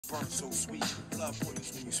Burn so sweet, blood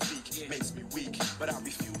boils when you speak, makes me weak, but I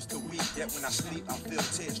refuse to weep. Yet when I sleep, I feel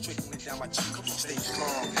tears trickling down my cheek. Stay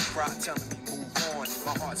strong, pride telling me move on.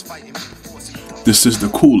 My heart's fighting me, forcing me. This is the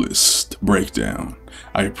coolest breakdown.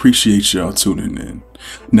 I appreciate y'all tuning in.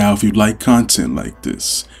 Now, if you like content like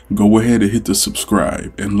this, go ahead and hit the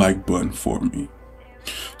subscribe and like button for me.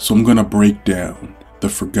 So I'm gonna break down the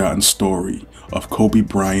forgotten story of Kobe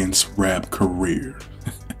Bryant's rap career.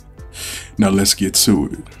 Now let's get to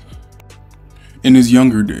it. In his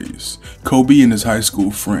younger days, Kobe and his high school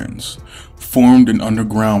friends formed an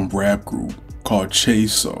underground rap group called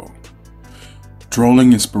Chainsaw,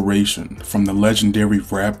 drawing inspiration from the legendary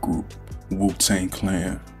rap group Wu-Tang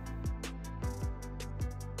Clan.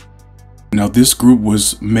 Now this group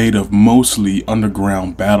was made of mostly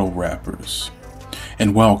underground battle rappers,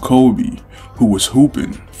 and while Kobe, who was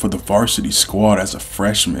hooping for the varsity squad as a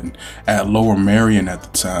freshman at Lower Merion at the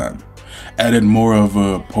time, added more of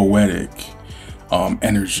a poetic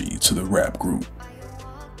energy to the rap group.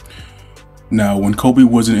 Now, when Kobe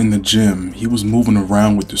wasn't in the gym, he was moving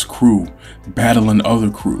around with his crew, battling other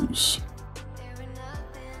crews.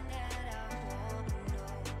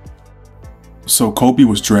 So Kobe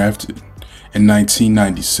was drafted in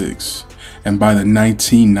 1996, and by the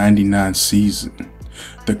 1999 season,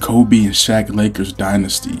 the Kobe and Shaq Lakers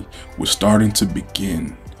dynasty was starting to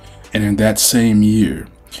begin. And in that same year,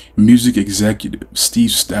 music executive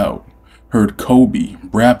Steve Stoute heard Kobe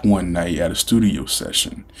rap one night at a studio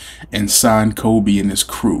session and signed Kobe and his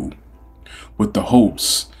crew with the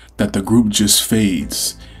hopes that the group just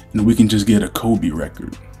fades and we can just get a Kobe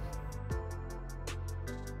record.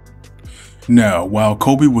 Now, while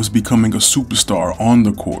Kobe was becoming a superstar on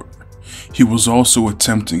the court, he was also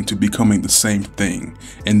attempting to becoming the same thing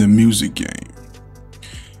in the music game.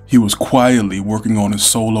 He was quietly working on a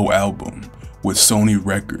solo album with Sony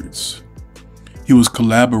Records. He was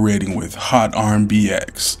collaborating with hot R&B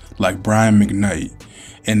acts like Brian McKnight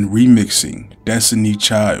and remixing Destiny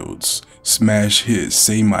Child's smash hit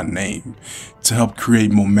Say My Name to help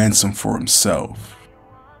create momentum for himself.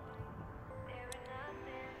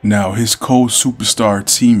 Now, his co-superstar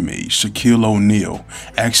teammate Shaquille O'Neal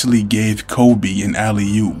actually gave Kobe an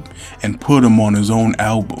alley-oop and put him on his own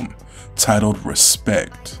album titled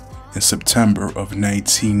Respect in September of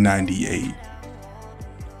 1998.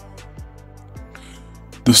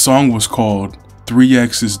 The song was called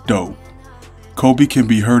 3X is Dope. Kobe can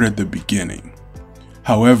be heard at the beginning.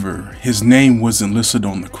 However, his name wasn't listed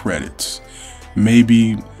on the credits.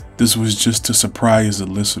 Maybe this was just to surprise the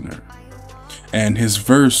listener. And his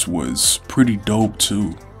verse was pretty dope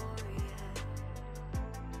too.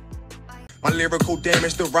 My lyrical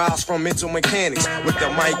damage derives from mental mechanics. With the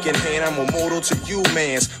mic in hand, I'm immortal to you,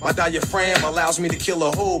 mans. My diaphragm allows me to kill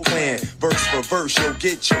a whole clan. Verse for verse, you'll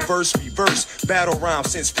get your verse reverse. Battle rhyme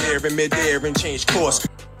since fair in midair and change course.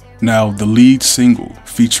 Now, the lead single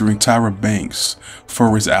featuring Tyra Banks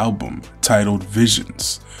for his album titled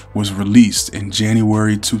Visions was released in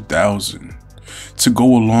January 2000 to go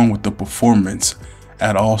along with the performance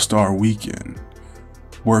at All-Star Weekend,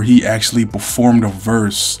 where he actually performed a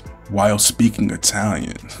verse while speaking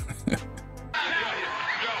Italian.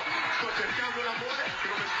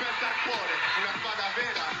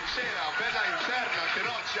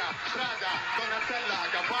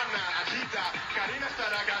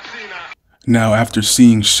 Now, after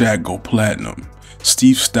seeing Shaq go platinum,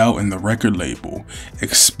 Steve Stoute and the record label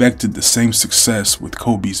expected the same success with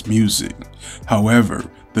Kobe's music. However,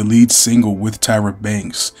 the lead single with Tyra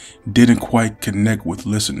Banks didn't quite connect with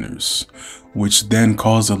listeners, which then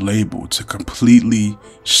caused the label to completely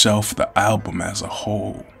shelf the album as a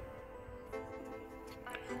whole.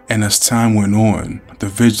 And as time went on, the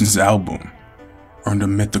Visions album earned a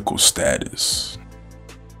mythical status.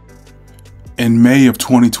 In May of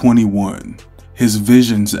 2021, his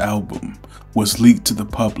Visions album was leaked to the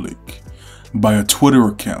public by a Twitter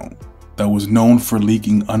account that was known for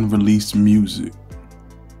leaking unreleased music.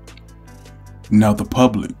 Now, the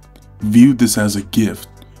public viewed this as a gift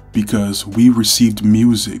because we received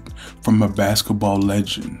music from a basketball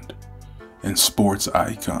legend and sports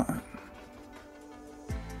icon.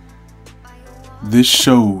 This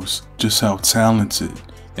shows just how talented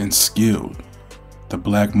and skilled the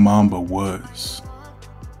Black Mamba was.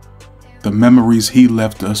 The memories he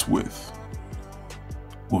left us with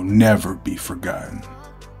will never be forgotten.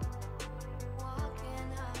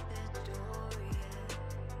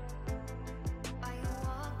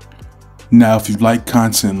 Now, if you like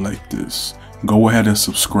content like this, go ahead and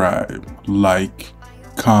subscribe, like,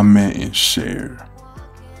 comment, and share.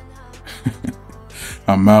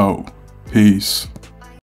 I'm out. Peace.